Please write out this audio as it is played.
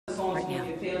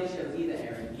failed shows either,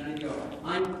 Aaron. None of your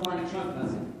I'm trunk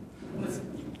lesson.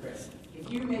 Listen, Chris.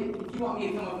 If you want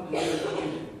me to come up with a new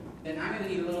music, then I'm going to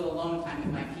need a little alone time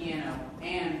with my piano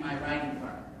and my writing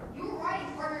partner. Your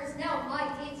writing partner is now my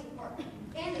dancing partner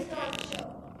and the star of the show.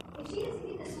 If she doesn't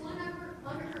get this one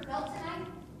under her belt tonight,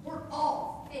 we're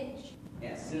all finished.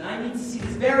 Yes, and I need to see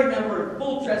this very number of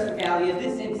full dress regalia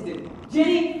this instant.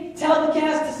 Jenny, tell the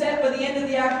cast to set for the end of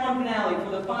the Act 1 finale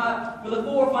for the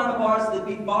 4 final bars of the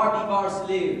Big Barbie Bar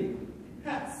Saloon.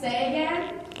 Say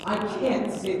again? I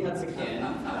can't say that again.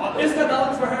 Mr.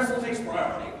 Bellick's rehearsal takes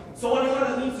priority. So anyone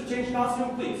that needs to change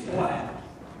costume, please go ahead.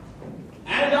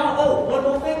 And one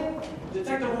more thing.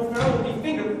 Detective O'Farrell will be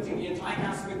fingerprinting the entire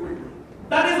cast of the group.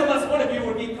 That is, unless one of you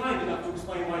would be kind enough to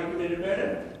explain why you committed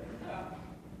murder.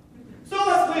 So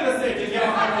let's clear the stage and get on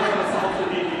with the assault to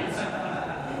DDs.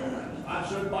 I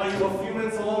should buy you a few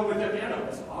minutes alone with your piano,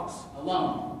 Mr. Fox.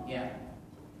 Alone, yeah.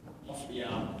 Must be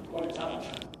quite a challenge.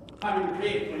 Having to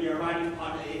create when your writing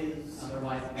partner is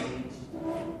otherwise engaged.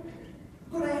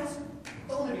 Could I ask?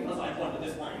 Only because I've wanted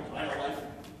this my entire life.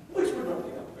 Which would you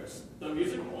up first, the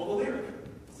music or the lyric?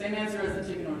 Same answer as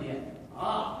the chicken or the egg.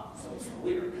 Ah, so it's the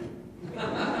lyric.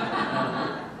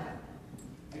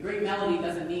 A great melody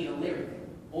doesn't need a lyric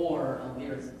or a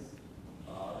lyricist.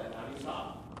 Then how do you stop?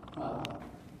 Well,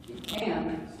 you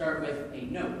can start with a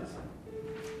note,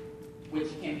 which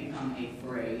can become a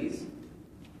phrase,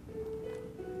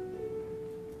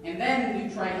 and then you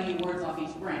try hanging words off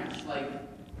each branch, like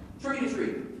tree to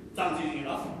tree. Sounds easy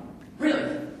enough.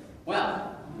 Really?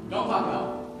 Well, don't talk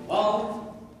about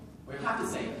love, or you have to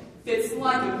say fits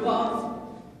like a glove,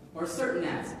 or certain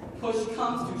as push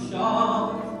comes to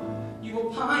shove. You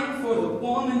will pine for the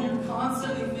woman you're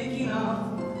constantly thinking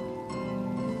of.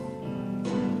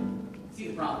 See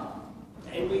the problem?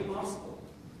 Ain't possible.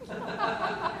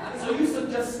 So you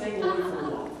suggest staying away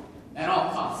from love? At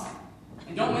all costs.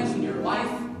 And don't mention your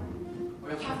life, or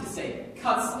you'll have to say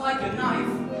cuts like a knife,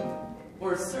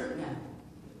 or a certain act.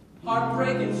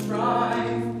 Heartbreak and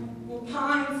strife will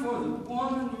pine for the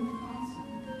woman you're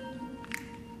constantly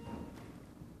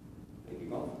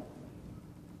thinking of.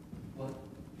 What?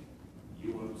 You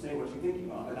will say what you're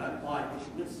thinking of, and I imply what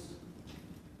you miss.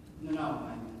 No, I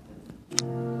meant that.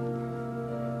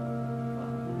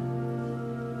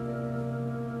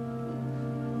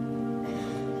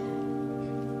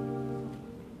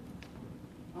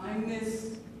 I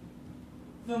miss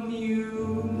the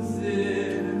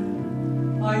music,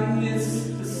 I miss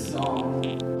the song.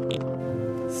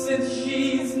 Since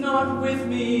she's not with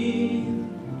me,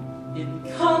 it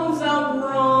comes out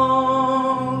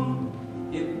wrong.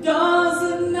 It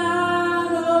doesn't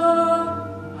matter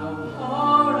how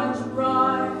hard I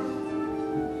try.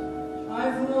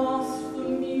 I've lost the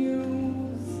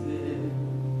music,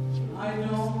 I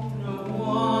don't know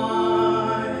why.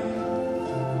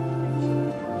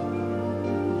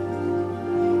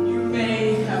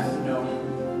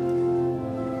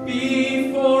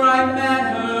 Before I met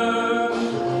her,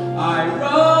 I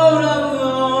wrote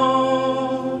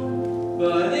alone.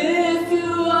 But if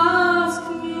you ask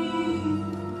me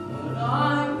what I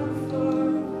prefer,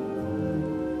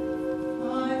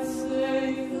 I'd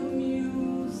say the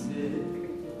music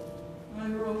I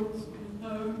wrote with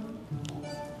her.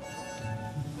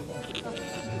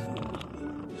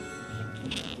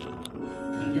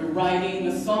 When you're writing a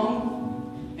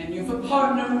song and you've a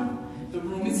partner, the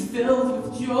room is filled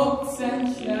with jokes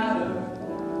and chatter.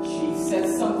 She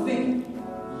says something,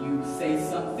 you say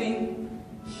something.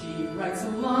 She writes a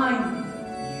line,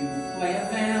 you play a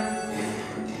vamp.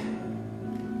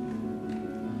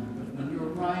 But when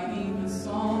you're writing a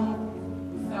song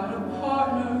without a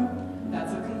partner,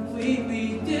 that's a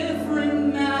completely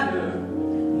different matter.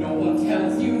 No one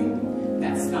tells you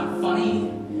that's not funny.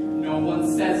 No one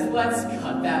says let's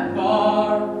cut that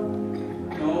bar.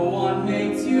 No one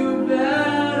makes you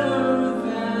better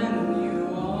than you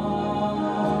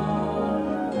are.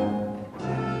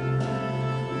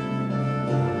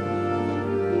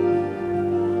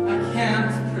 I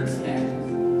can't pretend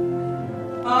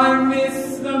I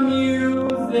miss the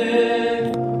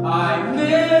music, I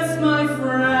miss my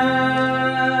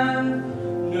friend.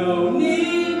 No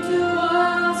need to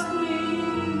ask me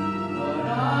what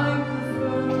I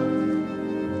prefer.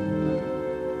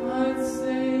 I'd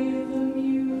say the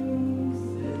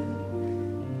music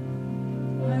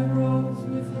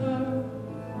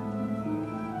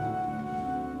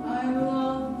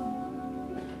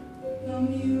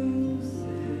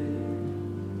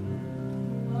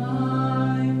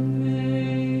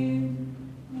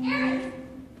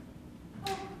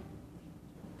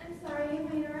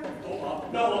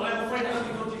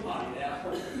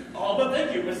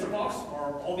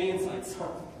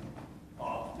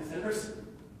Miss Enders,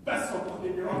 best of luck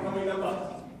in your upcoming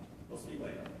number. We'll speak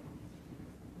later.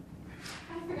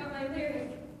 I forgot my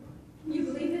lyric. Can you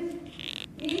believe it?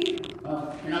 Me?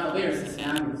 Well, you're not the lyricist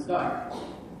now, you're the star.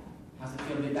 How's it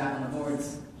feel to be back on the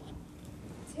boards?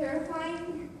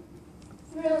 Terrifying.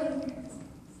 Thrilling.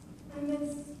 I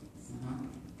miss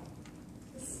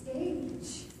the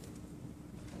stage.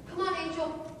 Come on,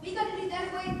 Angel. We gotta do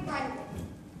that way right away.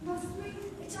 Must we?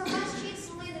 It's our last chance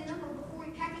to land a number before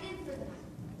we pack it in for the night.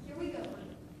 Here we go.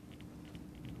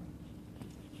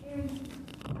 And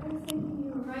I was thinking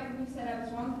you were right when you said I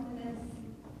was wrong for this.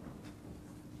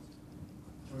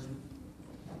 Jordan,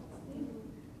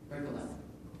 break a leg.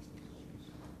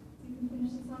 You can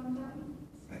finish the song without me?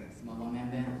 It's my one-man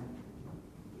band.